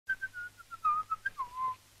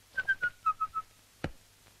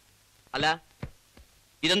അല്ല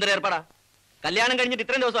ഇതെന്തൊരു ഏർപ്പാടാ? കല്യാണം കഴിഞ്ഞിട്ട്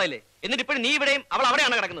ഇത്രയും ദിവസമായില്ലേ, എന്നിട്ട് ഇപ്പോഴും നീ ഇവിടെയും അവൾ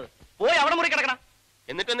അവിടെയാണ് കിടക്കുന്നത്. പോയി അവിടെ മുറി കിടക്കണം.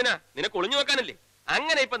 എന്നിട്ട് എന്തിനാ? നിനക്ക് ഒളിഞ്ഞു നോക്കാനല്ലേ?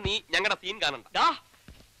 അങ്ങനെ ഇപ്പൊ നീ ഞങ്ങളുടെ സീൻ കാണണ്ട.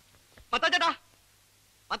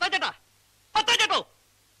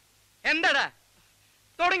 എന്താടാ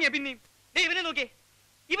തുടങ്ങിയ പിന്നെയും? ഇവനെ നോക്കിയേ,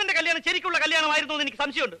 ഇവന്റെ കല്യാണം ശരിക്കുള്ള കല്യാണമായിരുന്നു എന്ന് എനിക്ക്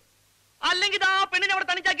സംശയമുണ്ട്. അല്ലെങ്കിൽ ആ പെണ്ണിനെ അവിടെ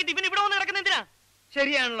തനിച്ചാക്കിയിട്ട് ഇവൻ ഇവിടെ വന്ന് കിടക്കുന്ന എന്തിനാ?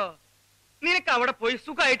 ശരിയാണല്ലോ, നിനക്ക് അവിടെ പോയി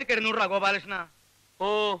സുഖമായിട്ട് കിടന്നൂടാ ഗോപാലകൃഷ്ണ. ഓ,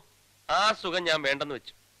 ആ സുഖം ഞാൻ വേണ്ടെന്ന്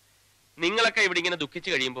വെച്ചു. നിങ്ങളൊക്കെ ഇവിടെ ഇങ്ങനെ ദുഃഖിച്ചു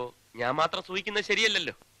കഴിയുമ്പോ ഞാൻ മാത്രം സൂഹിക്കുന്നത്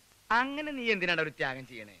ശരിയല്ലല്ലോ. അങ്ങനെ നീ എന്തിനാണ് ഒരു ത്യാഗം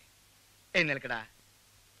ചെയ്യണേ? എഴുന്നേൽക്കടാ,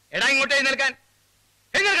 എടാ ഇങ്ങോട്ട് എഴുന്നേൽക്കാൻ.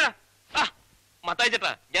 മത്തായി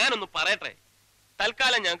ചേട്ടാ, ഞാനൊന്ന് പറയട്ടെ.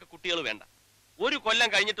 തൽക്കാലം ഞങ്ങൾക്ക് കുട്ടികൾ വേണ്ട. 1 കൊല്ലം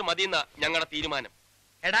കഴിഞ്ഞിട്ട് മതിയെന്ന ഞങ്ങളുടെ തീരുമാനം.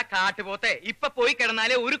 എടാ കാട്ടുപോത്തെ, ഇപ്പൊ പോയി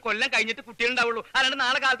കിടന്നാലേ 1 കൊല്ലം കഴിഞ്ഞിട്ട് കുട്ടികളുണ്ടാവുള്ളൂ. അല്ലാണ്ട്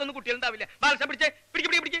നാളെ കാലത്തൊന്നും കുട്ടികളുണ്ടാവില്ല. ബാലകൃഷ്ണ പിടിച്ചേ,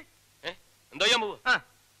 പിടിക്ക്. എന്തോ ചെയ്യാൻ പോവുക?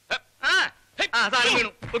 സാധനം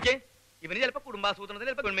വീണു. ഓക്കെ, ഇവന് ചിലപ്പോ കുടുംബാസൂത്രണത്തിന്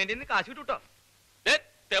ചിലപ്പോ ഗവൺമെന്റിൽ നിന്ന് കാശ് കിട്ടൂട്ടോ.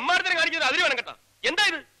 തെമ്മാടത്തിന് കാണിക്കുന്നത് അതിന് വേണം കേട്ടോ. എന്താ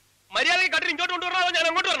ഇത്? മര്യാദയ്ക്ക് കട്ടിൽ ഇങ്ങോട്ട് കൊണ്ടുവരണോ ഞാൻ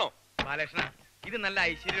അങ്ങോട്ട് വരണോ? ബാലകൃഷ്ണ, ഇത് നല്ല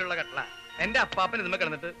ഐശ്വര്യമുള്ള കട്ടള. എന്റെ അപ്പാപ്പൻ ഇതുമ്മ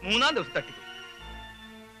കിടന്നിട്ട് 3-ാം ദിവസം തട്ടിക്കും.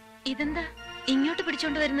 ഇതെന്താ ഇങ്ങോട്ട്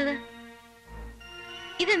പിടിച്ചോണ്ട് വരുന്നത്?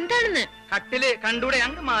 ഇതെന്താണെന്ന്? കട്ടില് കണ്ടൂടെ?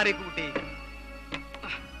 അങ്ങ് മാറി കൂട്ടി.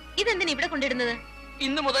 ഇതെന്തിനാ ഇവിടെ കൊണ്ടിടുന്നത്?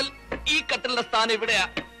 ഇന്ന് മുതൽ ഈ കട്ടിലിന്റെ സ്ഥാനം ഇവിടെയാ.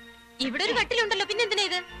 ഇവിടെ ഒരു കട്ടിലുണ്ടല്ലോ, പിന്നെ എന്തിനാ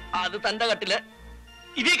ഇത്? അത് തന്റെ കട്ടില്.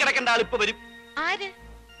 ഇതേ കിടക്കേണ്ട ആൾ ഇപ്പൊ വരും. ആര്?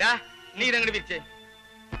 നീ ഇതങ്ങോട്ട് വിരിച്ചേ.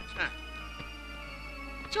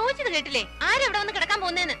 ചോദിച്ചത് കേട്ടില്ലേ? ആരെവിടെ വന്ന് കിടക്കാൻ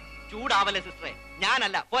പോകുന്നേന്ന്? ചൂടാവല്ലേ സിസ്റ്ററെ,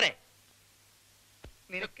 ഞാനല്ല. പോരെ,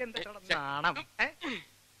 നിനക്ക് എന്താ നാണം?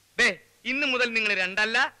 ഇന്ന് മുതൽ നിങ്ങൾ 2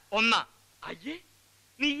 അല്ല 1. അയ്യേ,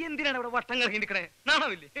 നീ എന്തിനാണ് അവിടെ വട്ടം കറങ്ങി നിൽക്കണേ?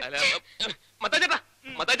 നാണമില്ലേ?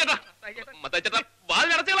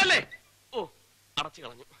 അടച്ചുകളല്ലേ? ഓ, അടച്ചു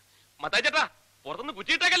കളഞ്ഞു. മത്തായി ചേട്ടാ, പുറത്തുനിന്ന്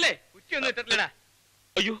കുറ്റിയിട്ടേക്കല്ലേ? കുറ്റിയൊന്നും ഇട്ടിട്ടില്ലടാ.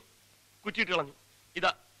 അയ്യോ, കുറ്റിയിട്ട് കളഞ്ഞു.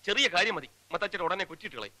 ഇതാ ചെറിയ കാര്യം മതി, മത്തായി ചേട്ടാ ഉടനെ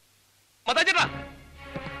കുറ്റിയിട്ട് കളയും. മത്തായി ചേട്ടാ,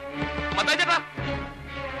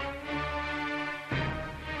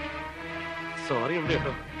 സോറി ഉണ്ട്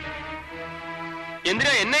കേട്ടോ.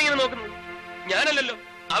 എന്തിനാ എന്നെ ഇങ്ങനെ നോക്കുന്നത്? ഞാനല്ലല്ലോ,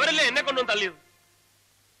 അവരല്ലേ എന്നെ കൊണ്ടുവന്ന് തള്ളിയത്.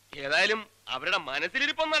 ഏതായാലും അവരുടെ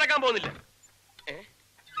മനസ്സിലിരിപ്പൊന്നും നടക്കാൻ പോകുന്നില്ല.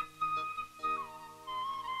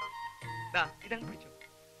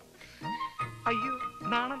 അയ്യോ,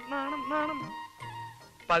 നാണം നാണം നാണം.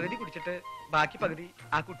 പകുതി കുടിച്ചിട്ട് ബാക്കി പകുതി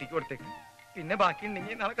ആ കുട്ടിക്ക് കൊടുത്തേക്ക്. പിന്നെ ബാക്കി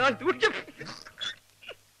ഉണ്ടെങ്കിൽ നാളെ കാലത്ത് കുടിക്കും.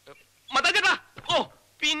 മത്തായി, ഓ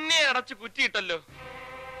പിന്നെ അടച്ചു കുറ്റിയിട്ടല്ലോ.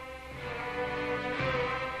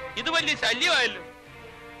 ഇത് വലിയ ശല്യമായല്ലോ.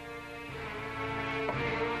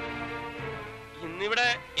 ഇന്നിവിടെ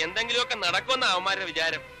എന്തെങ്കിലുമൊക്കെ നടക്കുമെന്ന അവന്മാരുടെ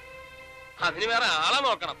വിചാരം. അതിന് വേറെ ആളെ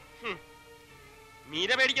നോക്കണം.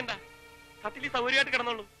 മീര പേടിക്കണ്ട, കട്ടിൽ സൗകര്യമായിട്ട്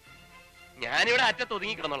കിടന്നോളൂ. ഞാനിവിടെ അറ്റത്ത്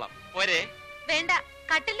ഒതുങ്ങി കിടന്നോളാം. പോരെ? വേണ്ട,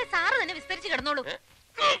 കട്ടിലിൽ സാറ് തന്നെ വിസ്തരിച്ച് കിടന്നോളൂ.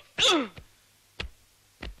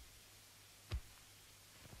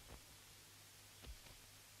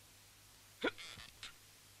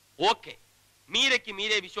 ഓക്കെ, മീരയ്ക്ക്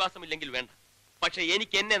മീരയെ വിശ്വാസമില്ലെങ്കിൽ വേണ്ട. പക്ഷെ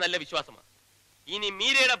എനിക്ക് എന്നെ നല്ല വിശ്വാസമാണ്. ഇനി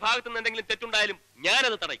മീരയുടെ ഭാഗത്തു നിന്ന് എന്തെങ്കിലും തെറ്റുണ്ടായാലും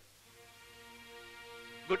ഞാനത് തടയും.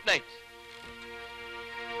 Good night.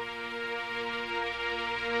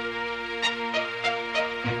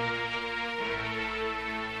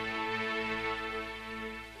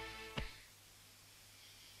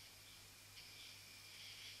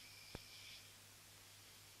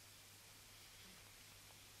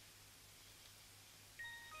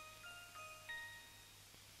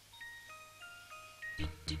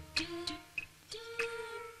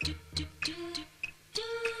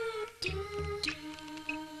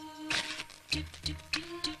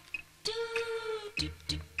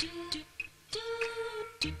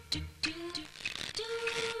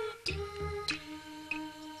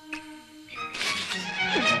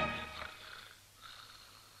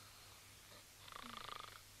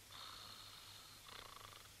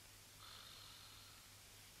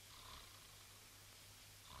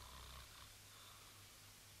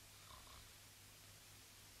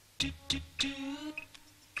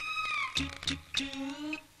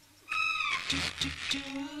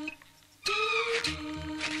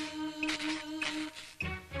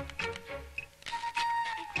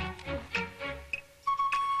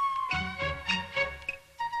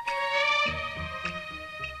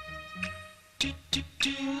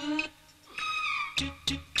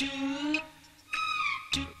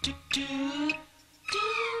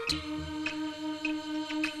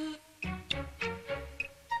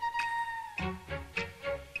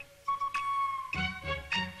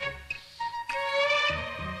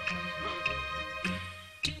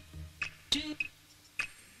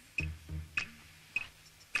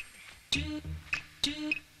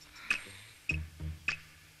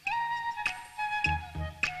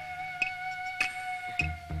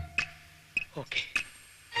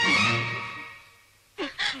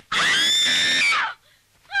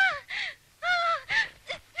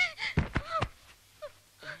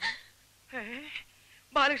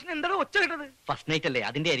 ഗോപാലകൃഷ്ണൻ എന്താ ഒച്ച കേട്ടത്? ഫസ്റ്റ് നൈറ്റ് അല്ലേ,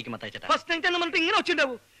 അതിന്റെ ആയിരിക്കും മത്തായി ചേട്ടാ. ഫസ്റ്റ് നൈറ്റ് എന്ന് പറഞ്ഞിട്ട് ഇങ്ങനെ ഒച്ച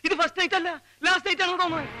ഉണ്ടാവൂ? ഇത് ഫസ്റ്റ് നൈറ്റ് അല്ല, ലാസ്റ്റ് നൈറ്റ് ആണെന്ന്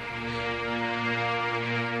തോന്നുന്നത്.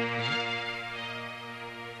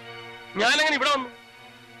 ഞാനങ്ങനെ ഇവിടെ വന്നു?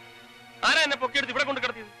 ആരാ എന്നെ പൊക്കിയെടുത്ത് ഇവിടെ കൊണ്ട്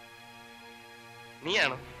കിടത്തിയത്?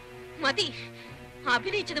 നീയാണോ? മതി,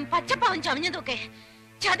 അഭിനയിച്ചതും പച്ചപ്പാവൻ ചമഞ്ഞതൊക്കെ.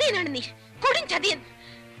 ചതിയനാണ് നീ, കൊടും ചതിയൻ.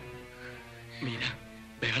 മീര,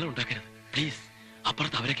 ബഹളം ഉണ്ടാക്കരുത് പ്ലീസ്.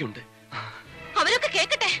 അപ്പുറത്ത് അവരൊക്കെ ഉണ്ട്. അവരൊക്കെ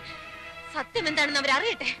കേക്കട്ടെ, സത്യം എന്താണെന്ന്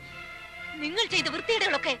അവരറിയട്ടെ. നിങ്ങൾ ചെയ്ത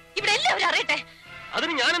വൃത്തികേടുകളൊക്കെ ഇവിടെ എല്ലാവരും അറിയട്ടെ.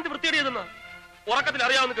 അതിന് ഞാൻ എന്ത് വൃത്തികേട് ചെയ്തെന്നാ? ഉറക്കത്തിൽ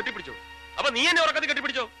അറിയാവുന്ന കെട്ടിപ്പിടിച്ചോ? അപ്പൊ നീ എന്നെ ഉറക്കത്തിൽ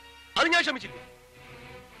കെട്ടിപ്പിടിച്ചോ? അത് ഞാൻ ക്ഷമിച്ചില്ല.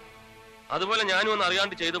 അതുപോലെ ഞാനും ഒന്ന്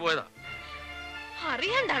അറിയാണ്ട് ചെയ്തു പോയതാ.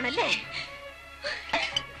 അറിയാണ്ടാണല്ലേ?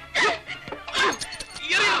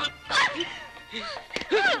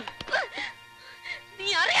 നീ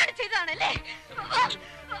അറിയാണ്ട് ചെയ്തതാണല്ലേ?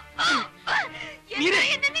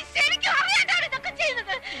 നീ ശരിക്കും അറിയാണ്ടാണ് ഇതൊക്കെ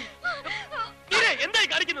ചെയ്യുന്നത്. എന്തായി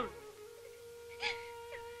കാണിക്കുന്നത്?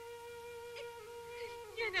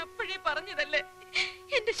 ഞാൻ അപ്പോഴേ പറഞ്ഞതല്ലേ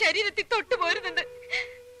എന്റെ ശരീരത്തിൽ തൊട്ടു പോരുന്നുണ്ട്,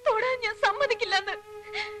 തൊടാൻ ഞാൻ സമ്മതിക്കില്ലെന്ന്.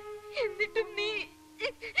 എന്നിട്ടും നീ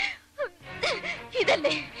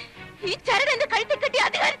ഇതല്ലേ, ഈ ചരട് എന്റെ കഴുത്തിൽ കെട്ടിയ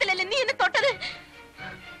അധികാരത്തിലല്ലേ നീ എന്നെ തൊട്ടത്?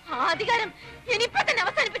 ആ അധികാരം ഞാൻ ഇപ്പൊ തന്നെ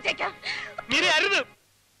അവസാനിപ്പിച്ചേക്കാം.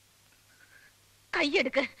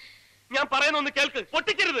 കൈയെടുക്ക്. ഞാൻ പറയുന്ന ഒന്ന് കേൾക്ക്.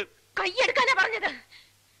 പൊട്ടിക്കരുത്. കൈയെടുക്കാനാ പറഞ്ഞത്.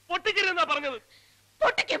 പൊട്ടിക്കരുതെന്നാ പറഞ്ഞത്.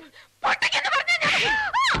 പൊട്ടിക്കും, പൊട്ടിക്കെന്ന് പറഞ്ഞ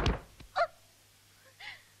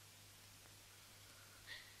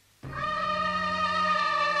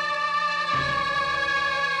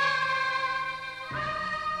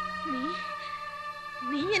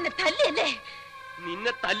നീ എന്നെ തല്ലിയല്ലേ?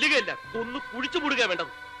 നിന്നെ തല്ലുകയല്ല, കൊന്നു കുഴിച്ചു മുടുക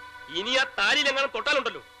വേണ്ടത്. ഇനി ആ താലിയിൽ എങ്ങനെ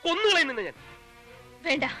തൊട്ടാലുണ്ടല്ലോ കൊന്നുകളയും നിന്നെ ഞാൻ.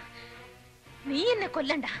 വേണ്ട, നീ എന്നെ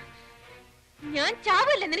കൊല്ലണ്ട. ഞാൻ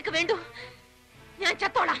ചാവല്ലേ നിനക്ക് വേണ്ടു? ഞാൻ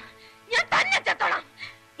ചത്തോളാം, ഞാൻ തന്നെ ചത്തോളാം.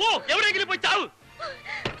 പോ, എവിടെയെങ്കിലും പോയി ചാവ്.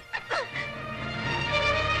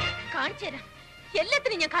 കാണിച്ചു തരാം,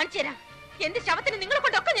 എല്ലാത്തിനും ഞാൻ കാണിച്ചു തരാം. എന്റെ ശവത്തിന് നിങ്ങളെ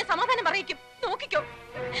കൊണ്ടൊക്കെ ഞാൻ സമാധാനം പറയിക്കും. നോക്കിക്കോ.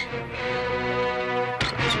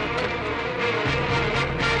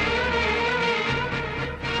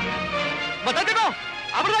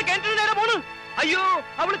 അവിടെ കിണറ്റിന് നേരെ പോണ്. അയ്യോ,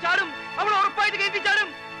 അവള് ചാടും, അവൾ ഉറപ്പായിട്ട് കിണറ്റിൽ ചാടും.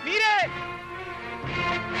 മീരേ,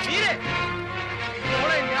 മീരേ,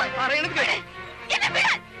 ഞാൻ പറയണത് കേട്ടെ.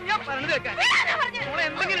 ഞാൻ പറയണത് കേൾക്കാൻ മോളെ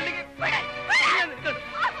എന്തെങ്കിലും ഉണ്ടെങ്കിൽ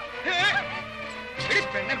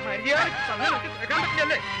പെണ്ണെ മര്യാദ സമയം കേൾക്കാൻ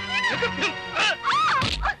പറ്റില്ലല്ലേ?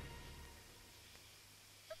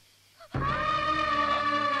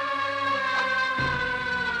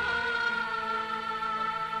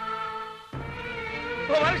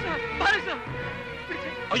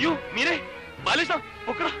 അയ്യോ മീരേ, ബാലകൃഷ്ണ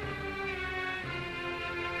പൊക്കട.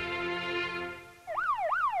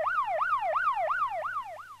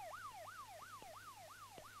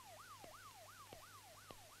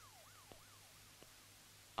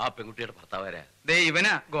 ആ പെൺകുട്ടിയുടെ ഭർത്താവാരാ? ദേ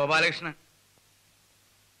ഇവനാ ഗോപാലകൃഷ്ണൻ.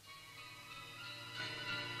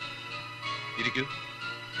 ഇരിക്കൂ.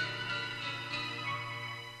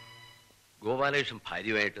 ഗോപാലകൃഷ്ണൻ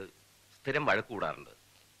ഭാര്യയുമായിട്ട് സ്ഥിരം വഴക്കൂടാറുണ്ട്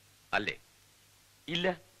അല്ലേ? ഇല്ല,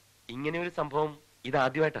 ഇങ്ങനെ ഒരു സംഭവം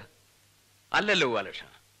ഇതാദ്യമായിട്ടാ. അല്ലല്ലോ ഗോപാലകൃഷ്ണ,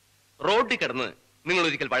 റോഡിൽ കിടന്ന് നിങ്ങൾ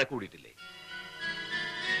ഒരിക്കൽ വഴക്കൂടിയിട്ടില്ലേ?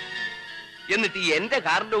 എന്നിട്ട് ഈ എന്റെ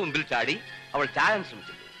കാറിന്റെ മുമ്പിൽ ചാടി അവൾ ചാകാൻ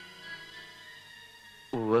ശ്രമിച്ചില്ലേ?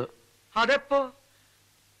 അതെപ്പോ?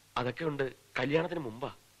 അതൊക്കെ ഉണ്ട്, കല്യാണത്തിന് മുമ്പാ.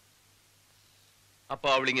 അപ്പൊ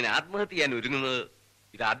അവൾ ഇങ്ങനെ ആത്മഹത്യ ചെയ്യാൻ ഒരുങ്ങുന്നത്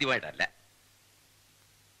ഇതാദ്യമായിട്ടല്ല.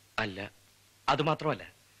 അല്ല, അത് മാത്രമല്ല,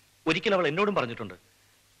 ഒരിക്കൽ അവൾ എന്നോടും പറഞ്ഞിട്ടുണ്ട്,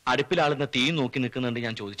 അടുപ്പിലാളുന്ന തീ നോക്കി നിൽക്കുന്നുണ്ട്.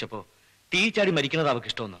 ഞാൻ ചോദിച്ചപ്പോ തീ ചാടി മരിക്കുന്നത് അവൾക്ക്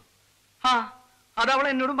ഇഷ്ടമെന്ന്. ആ, അത് അവൾ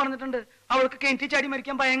എന്നോടും പറഞ്ഞിട്ടുണ്ട്. അവൾക്ക് കിണറ്റിൽ ചാടി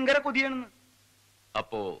മരിക്കാൻ ഭയങ്കര കൊതിയാണെന്ന്.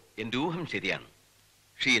 അപ്പോ എന്റെ ഊഹം ശരിയാണ്,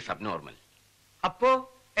 ഷീ ഈസ് അബ്നോർമൽ. അപ്പോ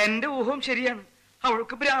എന്റെ ഊഹവും ശരിയാണ്,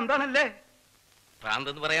 അവൾക്ക് ഭ്രാന്താണല്ലേ?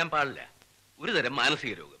 ഭ്രാന്തെന്ന് പറയാൻ പാടില്ല, ഒരു തരം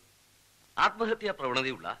മാനസിക രോഗം, ആത്മഹത്യാ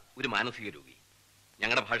പ്രവണതയുള്ള ഒരു മാനസിക രോഗി.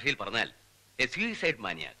 ഞങ്ങളുടെ ഭാഷയിൽ പറഞ്ഞാൽ എ സൂയിസൈഡ്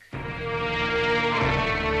മാനിയാക്ക്.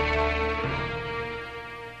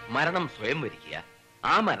 മരണം സ്വയം വരിക്കുക,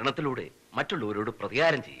 ആ മരണത്തിലൂടെ മറ്റുള്ളവരോട്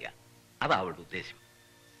പ്രതികാരം ചെയ്യുക, അതാ അവളുടെ ഉദ്ദേശം.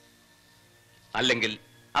 അല്ലെങ്കിൽ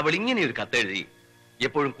അവൾ ഇങ്ങനെ ഒരു കത്തെഴുതി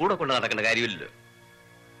എപ്പോഴും കൂടെ കൊണ്ട് നടക്കേണ്ട കാര്യമില്ലല്ലോ.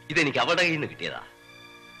 ഇതെനിക്ക് അവളുടെ കയ്യിൽ നിന്ന് കിട്ടിയതാ.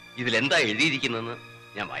 ഇതിലെന്താ എഴുതിയിരിക്കുന്നതെന്ന്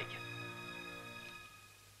ഞാൻ വായിക്കാം.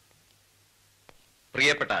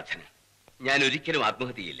 പ്രിയപ്പെട്ട അച്ഛന്, ഞാൻ ഒരിക്കലും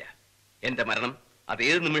ആത്മഹത്യ ചെയ്യില്ല. എന്റെ മരണം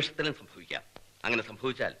അതേത് നിമിഷത്തിലും സംഭവിക്കാം. അങ്ങനെ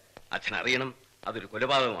സംഭവിച്ചാൽ അച്ഛൻ അറിയണം അതൊരു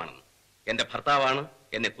കൊലപാതകമാണെന്ന്. എന്റെ ഭർത്താവാണ്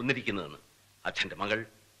എന്നെ കൊന്നിരിക്കുന്നതെന്ന്. അച്ഛന്റെ മകൾ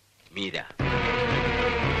മീര.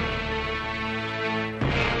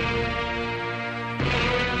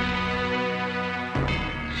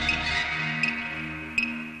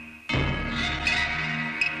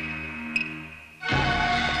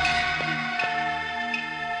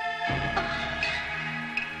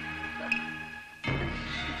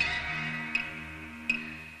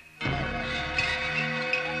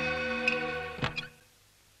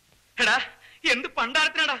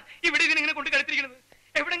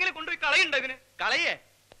 കളയേ?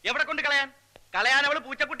 എവിടെ കൊണ്ട് കളയാൻ? കളയാൻ അവള്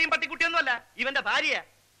പൂച്ചക്കുട്ടിയും പട്ടിക്കുട്ടിയൊന്നും അല്ല, ഇവന്റെ ഭാര്യ.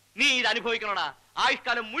 നീ ഇത് അനുഭവിക്കണോടാ,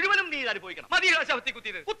 ആയുഷ്കാലം മുഴുവനും നീ ഇത് അനുഭവിക്കണം. മതിയോ ശവത്തി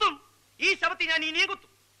കുത്തിയത്? കുത്തും, ഈ ശവത്തി ഞാൻ ഇനിയും കുത്തും.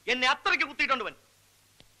 എന്നെ അത്രയ്ക്ക് കുത്തിയിട്ടുണ്ടവൻ.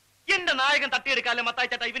 എന്റെ നായകൻ തട്ടിയെടുക്കാല്ലേ മത്തായി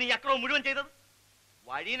ചേട്ടാ ഇവന് ഈ അക്രമം മുഴുവൻ ചെയ്തത്.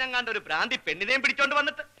 വഴിയിനെങ്ങാണ്ട് ഒരു ഭ്രാന്തി പെണ്ണിനെയും പിടിച്ചോണ്ട്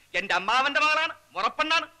വന്നിട്ട് എന്റെ അമ്മാവന്റെ മകളാണ്,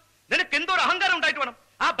 മുറപ്പെണ്ണാണ്, നിനക്ക് എന്തോ ഒരു അഹങ്കാരം ഉണ്ടായിട്ട് വേണം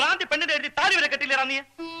ആ ഭ്രാന്തി പെണ്ണിന്റെ എഴുതി താലി വരെ കെട്ടില്ലേറാ നീ.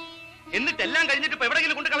 എന്നിട്ട് എല്ലാം കഴിഞ്ഞിട്ട് ഇപ്പൊ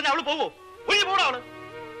എവിടെയെങ്കിലും കൊണ്ട് കളഞ്ഞ അവള് പോവോ? ഒഴിഞ്ഞു പോടാ അവള്.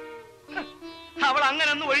 അവൾ അങ്ങനെ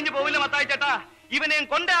ഒന്നും ഒഴിഞ്ഞു പോവില്ല മത്തായി ചേട്ടാ, ഇവനെയും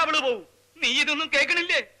കൊണ്ടേ അവള് പോവും. നീ ഇതൊന്നും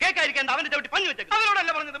കേൾക്കണില്ലേ? കേൾക്കാതിരിക്കാൻ അവന്റെ ചവിട്ടി പഞ്ഞു വെച്ചേക്കും.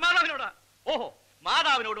 അവനോടല്ല പറഞ്ഞത്, മാതാവിനോടാ. ഓഹോ,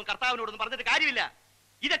 മാതാവിനോടും കർത്താവിനോടും പറഞ്ഞിട്ട് കാര്യമില്ല.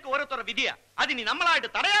 ഇതൊക്കെ ഓരോരുത്തരുടെ വിധിയാ, അതിനി നമ്മളായിട്ട്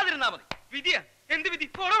തടയാതിരുന്നാ മതി. വിധിയാ? എന്ത് വിധി?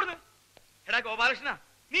 പോടോടുന്നു. എടാ ഗോപാലകൃഷ്ണ,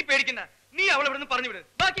 നീ പേടിക്കണ്ട, നീ അവളെ ഇവിടെ നിന്ന് പറഞ്ഞു വിട്,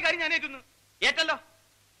 ബാക്കി കാര്യം ഞാൻ ഏറ്റുന്നു. ഏറ്റല്ലോ,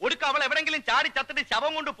 ഒടുക്ക അവൾ എവിടെങ്കിലും ചാടി ചത്തിട്ട്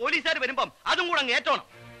ശവം കൊണ്ട് പോലീസുകാർ വരുമ്പം അതും കൂടെ അങ്ങ് ഏറ്റോണം.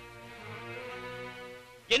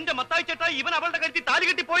 എന്റെ മത്തായി ചേട്ടാ, ഇവൻ അവളുടെ കഴുത്തിൽ താലി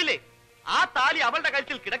കെട്ടി പോയില്ലേ, ആ താലി അവളുടെ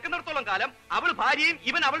കഴുത്തിൽ കിടക്കുന്നിടത്തോളം കാലം അവൾ ഭാര്യയും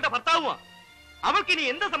ഇവൻ അവളുടെ ഭർത്താവുമാ. അവൾക്കിനി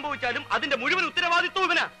എന്ത് സംഭവിച്ചാലും അതിന്റെ മുഴുവൻ ഉത്തരവാദിത്വം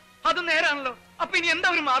ഇവനാ. അത് നേരാണല്ലോ. അപ്പൊ ഇനി എന്താ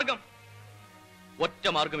ഒരു മാർഗം? ഒറ്റ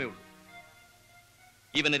മാർഗമേ ഉള്ളൂ.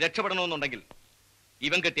 ഇവന് രക്ഷപ്പെടണമെന്നുണ്ടെങ്കിൽ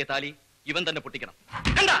ഇവൻ കെട്ടിയ താലി ഇവൻ തന്നെ പൊട്ടിക്കണം.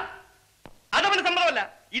 കണ്ടാ, അതവന് സമ്മതമല്ല.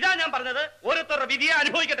 ഇതാ ഞാൻ പറഞ്ഞത്, ഓരോരുത്തരുടെ വിധിയെ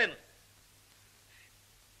അനുഭവിക്കട്ടെ എന്ന്.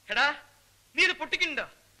 എടാ, നീ ഇത് പൊട്ടിക്കണ്ട,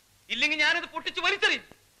 ഇല്ലെങ്കിൽ ഞാനിത് പൊട്ടിച്ച് വലിച്ചെറിയും.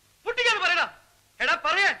 പൊട്ടിക്കാന്ന് പറയടാ. എടാ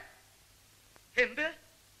പറയാൻ. എന്ത്?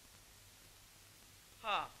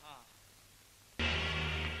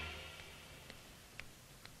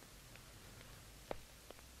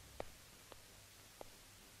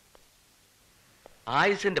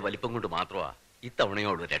 ആയുസിന്റെ വലിപ്പം കൊണ്ട് മാത്രമാ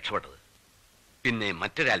ഇത്തവണയോട് രക്ഷപ്പെട്ടത്. പിന്നെ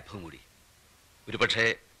മറ്റൊരൽഭം കൂടി, ഒരുപക്ഷെ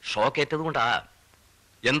ഷോക്കേറ്റത് കൊണ്ടാ.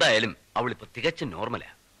 എന്തായാലും അവളിപ്പോ തികച്ചും നോർമലാ.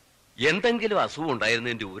 എന്തെങ്കിലും അസുഖം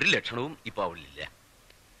ഉണ്ടായിരുന്നതിന്റെ ഒരു ലക്ഷണവും ഇപ്പൊ അവളില്ല.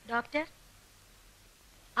 ഡോക്ടർ,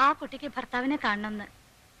 ആ കുട്ടിക്ക് ഭർത്താവിനെ കാണണമെന്ന്.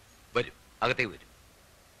 വരും, അകത്തേക്ക് വരും.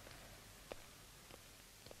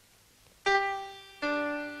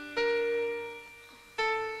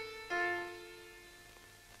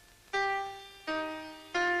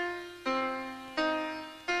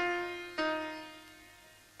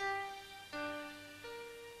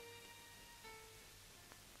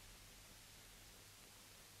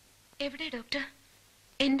 എവിടെ ഡോക്ടർ?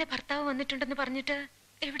 എന്റെ ഭർത്താവ് വന്നിട്ടുണ്ടെന്ന് പറഞ്ഞിട്ട്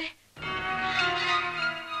എവിടെ?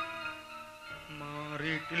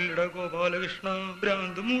 മാറിയിട്ടില്ലടാ ഗോപാലകൃഷ്ണ,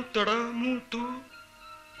 ഭ്രാന്ത് മൂത്തടാ, മൂത്തു.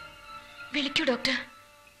 വിളിക്കൂ ഡോക്ടർ,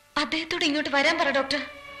 അദ്ദേഹത്തോട് ഇങ്ങോട്ട് വരാൻ പറ ഡോക്ടർ.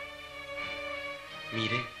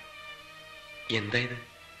 മീരെ, എന്താ ഇത്?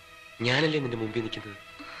 ഞാനല്ലേ നിന്റെ മുമ്പിൽ നിൽക്കുന്നത്?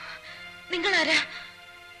 നിങ്ങൾ ആരാ?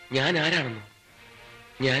 ഞാൻ ആരാണെന്നോ?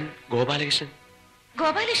 ഞാൻ ഗോപാലകൃഷ്ണൻ.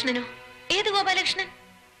 ഗോപാലകൃഷ്ണനോ? ഏത് ഗോപാലകൃഷ്ണൻ?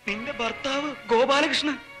 നിന്റെ ഭർത്താവ്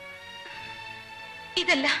ഗോപാലകൃഷ്ണൻ.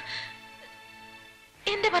 ഇതല്ല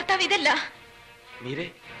എന്റെ ഭർത്താവ്, ഇതല്ല. മീരെ,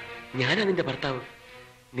 ഞാനാ നിന്റെ ഭർത്താവ്.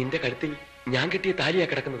 നിന്റെ കഴുത്തിൽ ഞാൻ കെട്ടിയ താലിയാ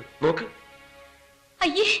കിടക്കുന്നത്, നോക്ക്.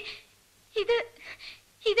 അയ്യേ,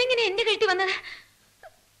 ഇതെങ്ങനെ എന്റെ കഴുത്തി വന്നത്?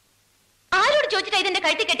 ആരോട് ചോദിച്ചിട്ടാ ഇതെന്റെ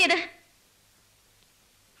കഴുത്തി കെട്ടിയത്?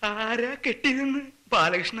 ആരാ കെട്ടിയതെന്ന്?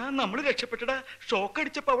 ബാലകൃഷ്ണ, നമ്മള് രക്ഷപ്പെട്ടടാ. ഷോക്ക്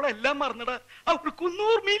അടിച്ചപ്പോ അവളെല്ലാം മറന്നടാ, അവൾക്കൊന്നും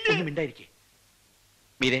ഓർമ്മയില്ല. മിണ്ടായിരിക്കേ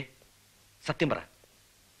മീരെ, സത്യം പറ,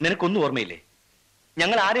 നിനക്കൊന്നും ഓർമ്മയില്ലേ?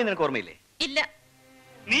 ഞങ്ങൾ ആരെയും നിനക്ക് ഓർമ്മയില്ലേ? ഇല്ല.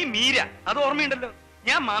 നീ മീര, അത് ഓർമ്മയുണ്ടല്ലോ.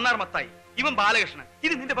 ഞാൻ മാന്നാർ മത്തായി, ഇവൻ ബാലകൃഷ്ണൻ.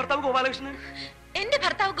 ഇത് നിന്റെ ഭർത്താവ് ഗോപാലകൃഷ്ണൻ. എന്റെ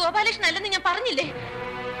ഭർത്താവ് ഗോപാലകൃഷ്ണൻ അല്ലെന്ന് ഞാൻ പറഞ്ഞില്ലേ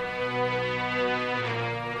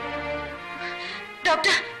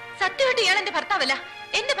ഡോക്ടർ? സത്യമായിട്ട് ഇയാൾ എന്റെ ഭർത്താവല്ല.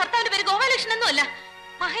 എന്റെ ഭർത്താവിന്റെ പേര് ഗോപാലകൃഷ്ണൻ ഒന്നും അല്ല,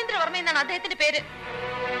 മഹേന്ദ്രവർമ്മ എന്നാണ് അദ്ദേഹത്തിന്റെ പേര്.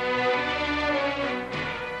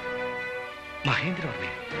 മഹേന്ദ്രവർമ്മ?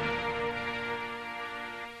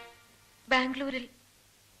 ബാംഗ്ലൂരിൽ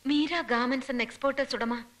മീര ഗാർമെന്റ്സ് ആൻഡ് എക്സ്പോർട്ടേഴ്സ്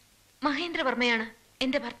ഉടമ മഹേന്ദ്രവർമ്മയാണ്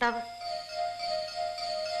എന്റെ ഭർത്താവ്.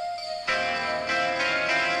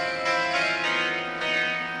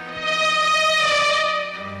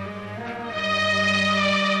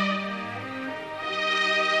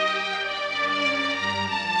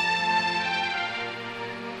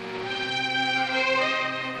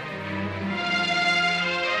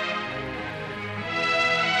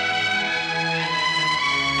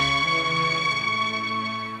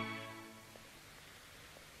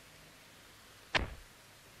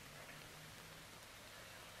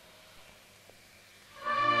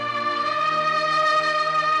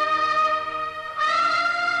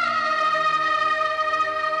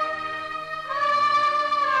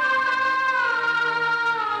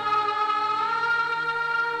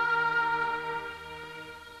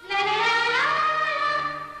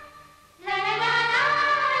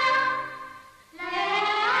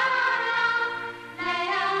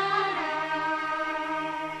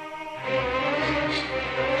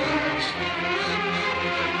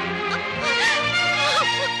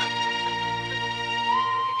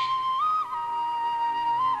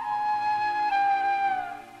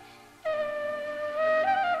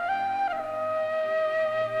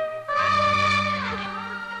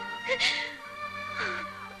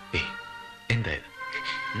 എന്തായത്?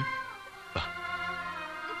 വാ.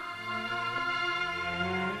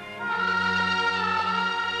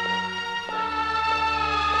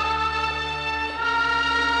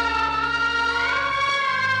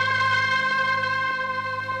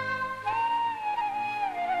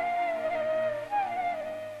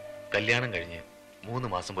 കല്യാണം കഴിഞ്ഞ് 3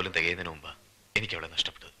 മാസം പോലും തികയുന്നതിന് മുമ്പാ എനിക്ക് അവളെ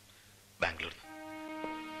നഷ്ടപ്പെട്ടത്. ബാംഗ്ലൂരിൽ നിന്ന്.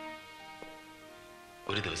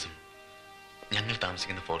 ഒരു ദിവസം ഞങ്ങൾ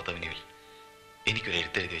താമസിക്കുന്ന 4th അവന്യൂവിൽ എനിക്കൊരു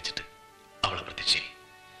എഴുത്തെഴുതി വെച്ചിട്ട് അവൾ അപ്രത്യക്ഷയായി.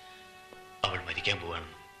 അവൾ മരിക്കാൻ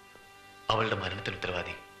പോവാണെന്നും അവളുടെ മരണത്തിന്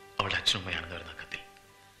ഉത്തരവാദി അവളുടെ അച്ഛനമ്മയാണെന്ന് വരുന്ന കത്തിൽ.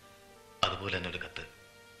 അതുപോലെ തന്നെ ഒരു കത്ത്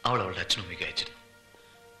അവൾ അവളുടെ അച്ഛനമ്മയ്ക്ക് അയച്ചിരുന്നു.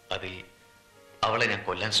 അതിൽ അവളെ ഞാൻ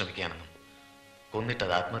കൊല്ലാൻ ശ്രമിക്കുകയാണെന്നും കൊന്നിട്ട്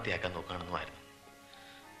അത് ആത്മഹത്യയാക്കാൻ നോക്കുകയാണെന്നുമായിരുന്നു.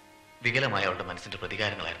 വികലമായ അവളുടെ മനസ്സിന്റെ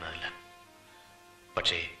പ്രതികാരങ്ങളായിരുന്നു അതെല്ലാം.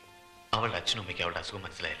 പക്ഷേ അവളുടെ അച്ഛനമ്മയ്ക്ക് അവളുടെ അസുഖം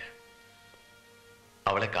മനസ്സിലായില്ല.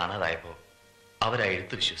 അവളെ കാണാതായപ്പോൾ അവരാ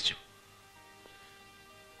എഴുത്ത് വിശ്വസിച്ചു.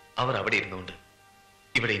 അവർ അവിടെ ഇരുന്നുകൊണ്ട്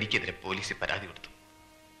ഇവിടെ എനിക്കെതിരെ പോലീസിൽ പരാതി കൊടുത്തു.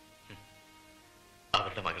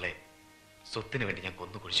 അവരുടെ മകളെ സ്വത്തിന് വേണ്ടി ഞാൻ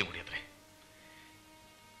കൊന്നു കുഴിച്ചു മൂടിയത്രേ.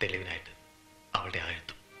 തെളിവിനായിട്ട് അവളുടെ ആ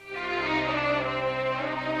എഴുത്തും.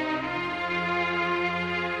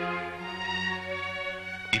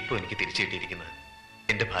 ഇപ്പൊ എനിക്ക് തിരിച്ചു കിട്ടിയിരിക്കുന്നത്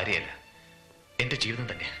എന്റെ ഭാര്യയല്ല, എന്റെ ജീവിതം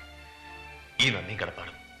തന്നെയാണ്. ഈ നന്ദിയും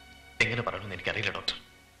കടപ്പാടും എങ്ങനെ പറയണമെന്ന് എനിക്കറിയില്ല ഡോക്ടർ.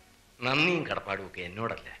 നന്ദിയും കടപ്പാടും ഒക്കെ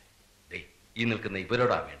എന്നോടല്ല, ഈ നിൽക്കുന്ന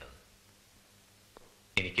ഇവരോടാ വേണ്ടത്.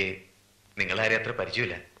 എനിക്ക് നിങ്ങളാരെ അത്ര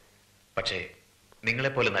പരിചയമില്ല. പക്ഷേ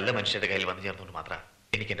നിങ്ങളെപ്പോലെ നല്ല മനുഷ്യരുടെ കയ്യിൽ വന്നു ചേർന്നുകൊണ്ട് മാത്രമാണ്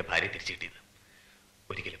എനിക്ക് എന്റെ ഭാര്യയെ തിരിച്ചു കിട്ടിയത്.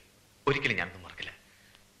 ഒരിക്കലും ഒരിക്കലും ഞാനൊന്നും മറക്കില്ല.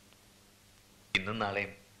 ഇന്നും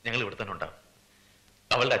നാളെയും ഞങ്ങൾ ഇവിടെ തന്നെ ഉണ്ടാവും.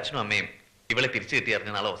 അവളുടെ അച്ഛനും അമ്മയും ഇവളെ തിരിച്ചു കിട്ടി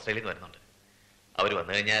അറിഞ്ഞ നാളെ ഓസ്ട്രേലിയയിൽ നിന്ന് വരുന്നുണ്ട്. അവർ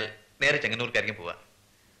വന്നു കഴിഞ്ഞാൽ നേരെ ചെങ്ങന്നൂർക്കായിരിക്കും പോവാ.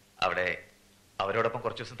 അവിടെ അവരോടൊപ്പം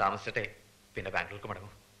കുറച്ചു ദിവസം താമസിച്ചിട്ടേ പിന്നെ ബാംഗ്ലൂർക്ക്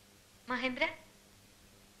മടങ്ങും. മഹേന്ദ്ര,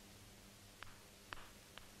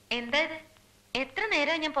 എന്താ ഇത്? എത്ര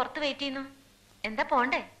നേരം ഞാൻ പുറത്ത് വെയിറ്റ് ചെയ്യുന്നു. എന്താ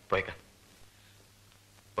പോണ്ടേ? പോയേക്കാം.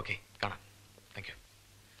 ഓക്കെ, കാണാം. Thank you.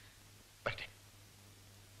 വരട്ടെ.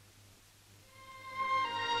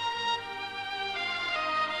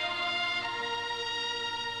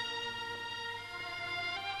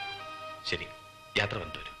 ശരി, യാത്ര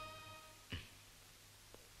വന്നിട്ട് വരും.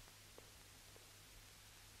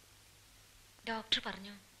 ഡോക്ടർ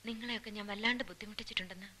പറഞ്ഞു നിങ്ങളെയൊക്കെ ഞാൻ വല്ലാണ്ട്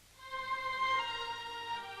ബുദ്ധിമുട്ടിച്ചിട്ടുണ്ടെന്ന്.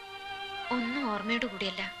 ഒന്നും ഓർമ്മയോട്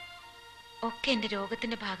കൂടിയല്ല, ഒക്കെ എന്റെ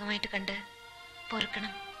രോഗത്തിന്റെ ഭാഗമായിട്ട് കണ്ട്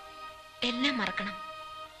പൊറുക്കണം, എല്ലാം മറക്കണം.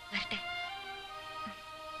 വരട്ടെ.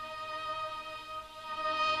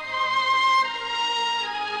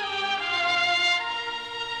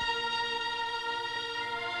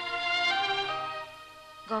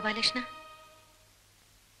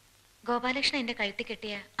 ഗോപാലകൃഷ്ണ എന്റെ കഴുത്തി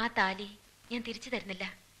കെട്ടിയ ആ താലി ഞാൻ തിരിച്ചു തരുന്നില്ല.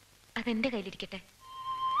 അതെന്റെ കയ്യിലിരിക്കട്ടെ.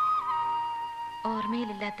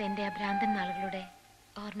 ഓർമ്മയിലില്ലാത്ത എന്റെ ആ ഭ്രാന്തൻ നാളുകളുടെ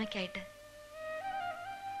ഓർമ്മയ്ക്കായിട്ട്